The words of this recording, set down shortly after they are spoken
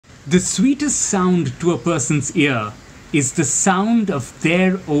The sweetest sound to a person's ear is the sound of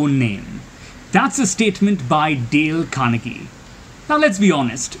their own name. That's a statement by Dale Carnegie. Now let's be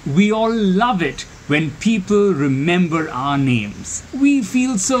honest, we all love it when people remember our names. We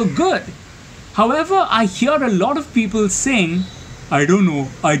feel so good. However, I hear a lot of people saying, I don't know,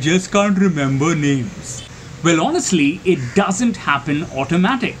 I just can't remember names. Well, honestly, it doesn't happen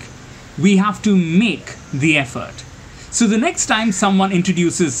automatic. We have to make the effort. So the next time someone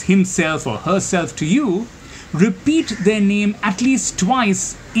introduces himself or herself to you, repeat their name at least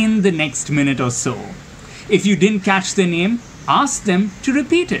twice in the next minute or so. If you didn't catch their name, ask them to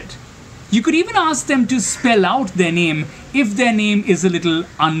repeat it. You could even ask them to spell out their name if their name is a little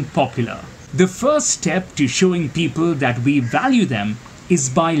unpopular. The first step to showing people that we value them is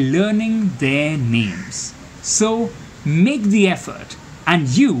by learning their names. So make the effort and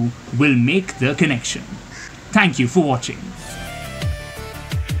you will make the connection. Thank you for watching.